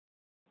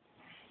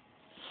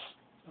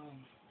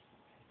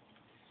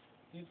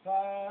If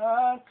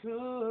I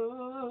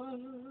could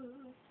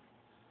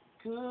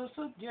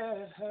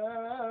forget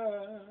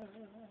her,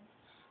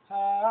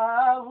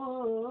 I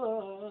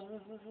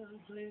would,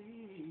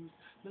 please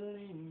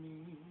believe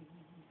me.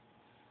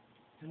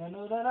 And I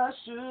know that I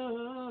should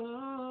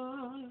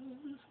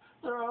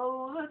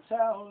throw the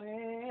towel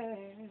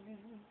in,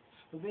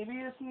 but baby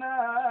it's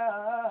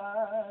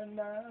not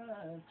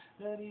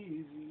that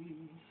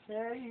easy.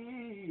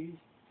 Hey,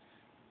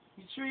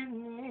 you treat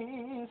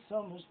me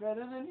so much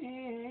better than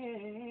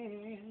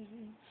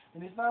him.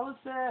 And if I was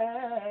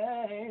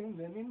saying,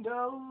 then you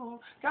know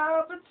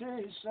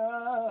competition,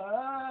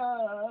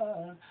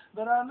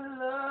 but I'm in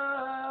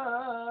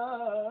love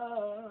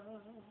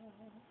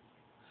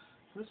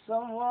with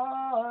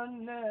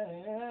someone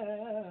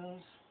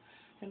else,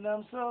 and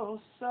I'm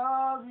so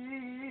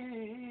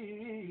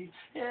sorry.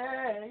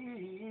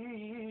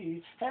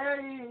 Hey,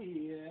 hey,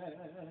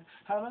 yeah.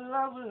 I'm in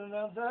love with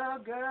another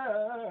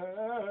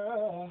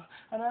girl,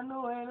 and I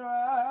know it ain't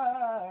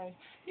right.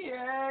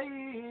 Yeah,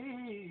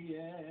 yeah,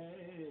 yeah.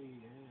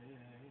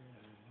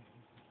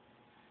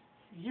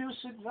 You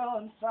should go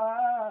and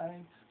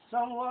find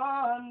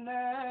someone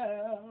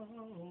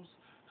else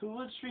who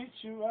would treat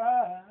you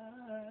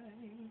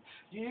right,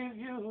 give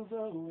you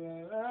the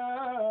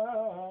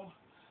world,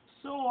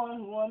 someone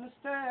who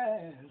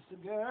understands the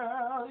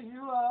girl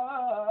you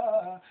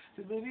are.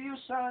 'Cause baby you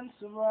shine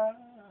so bright,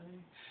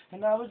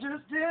 and I would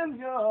just dim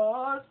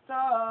your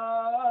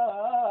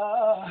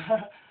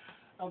star.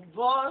 A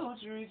boy who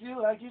treats you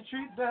like you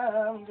treat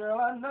them, girl,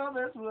 I know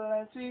there's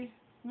plenty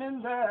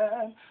men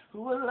then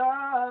who would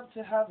love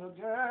to have a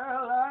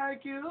girl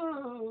like you.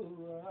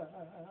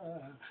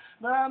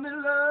 But I'm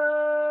in love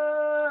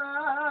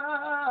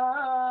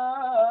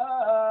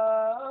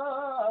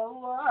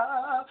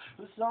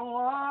with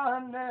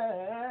someone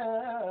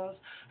else.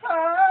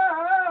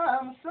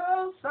 I'm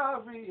so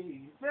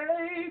sorry,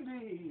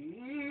 baby.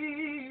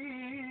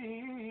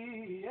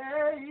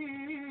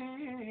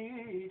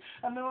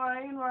 I know I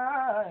ain't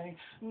right.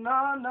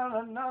 No, no,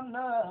 no, no,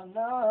 no,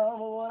 no.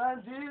 What I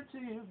did to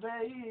you,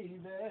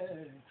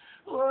 baby.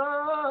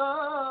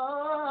 Oh,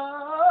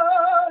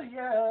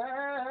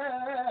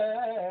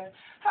 yeah.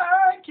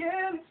 I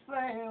can't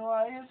explain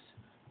why it's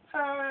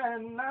her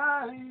and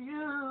not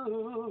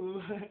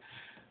you.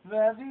 But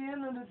at the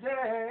end of the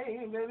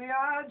day, baby,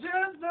 I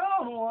just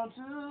don't want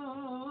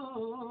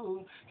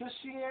to. 'Cause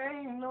she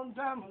ain't no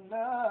diamond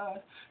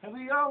nut, and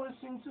we always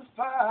seem to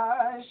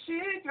fight. She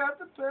got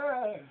the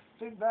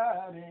perfect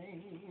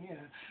body,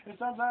 and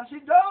sometimes she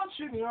don't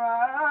treat me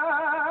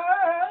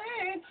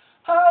right.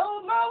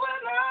 Oh, but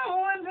when I'm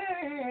with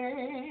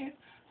it,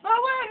 but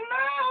when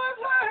I'm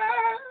with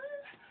her,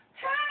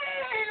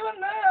 hey,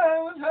 when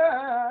I'm with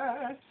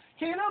her,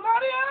 can't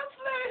nobody else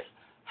live.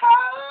 Oh,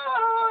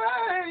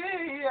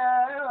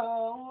 yeah,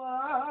 oh,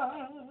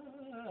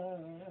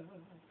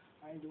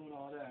 I ain't doing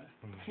all that.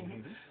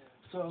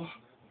 So,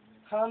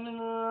 I'm in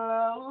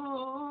love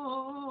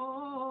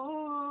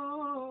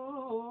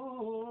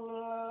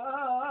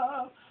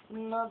with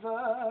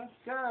another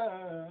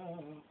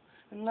girl,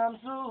 and I'm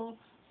so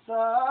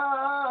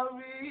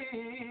sorry,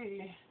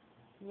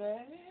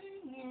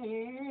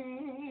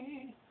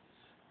 baby,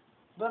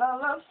 but I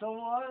love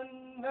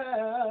someone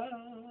else.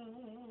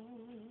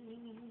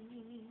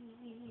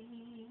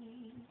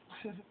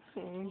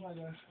 Oh my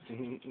gosh.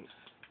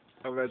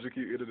 I'm glad you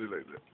keep editing like that.